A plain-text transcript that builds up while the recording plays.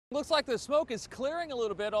Looks like the smoke is clearing a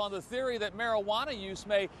little bit on the theory that marijuana use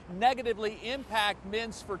may negatively impact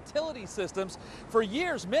men's fertility systems. For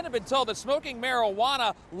years, men have been told that smoking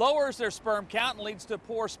marijuana lowers their sperm count and leads to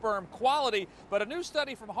poor sperm quality. But a new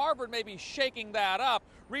study from Harvard may be shaking that up.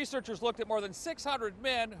 Researchers looked at more than 600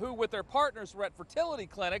 men who, with their partners, were at fertility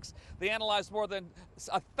clinics. They analyzed more than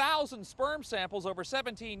 1,000 sperm samples over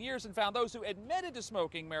 17 years and found those who admitted to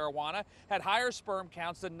smoking marijuana had higher sperm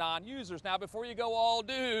counts than non-users. Now, before you go all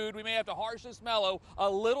dude, we may have to harsh this mellow a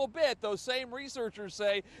little bit. Those same researchers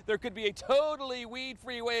say there could be a totally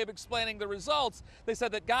weed-free way of explaining the results. They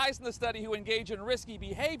said that guys in the study who engage in risky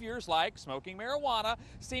behaviors like smoking marijuana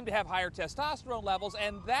seem to have higher testosterone levels,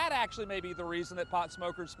 and that actually may be the reason that pot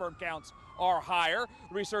smokers' sperm counts are higher.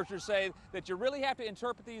 Researchers say that you really have to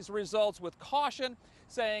interpret these results with caution,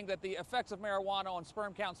 saying that the effects of marijuana on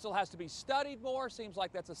sperm count still has to be studied more. Seems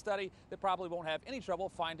like that's a study that probably won't have any trouble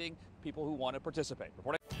finding people who want to participate.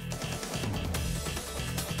 Reporting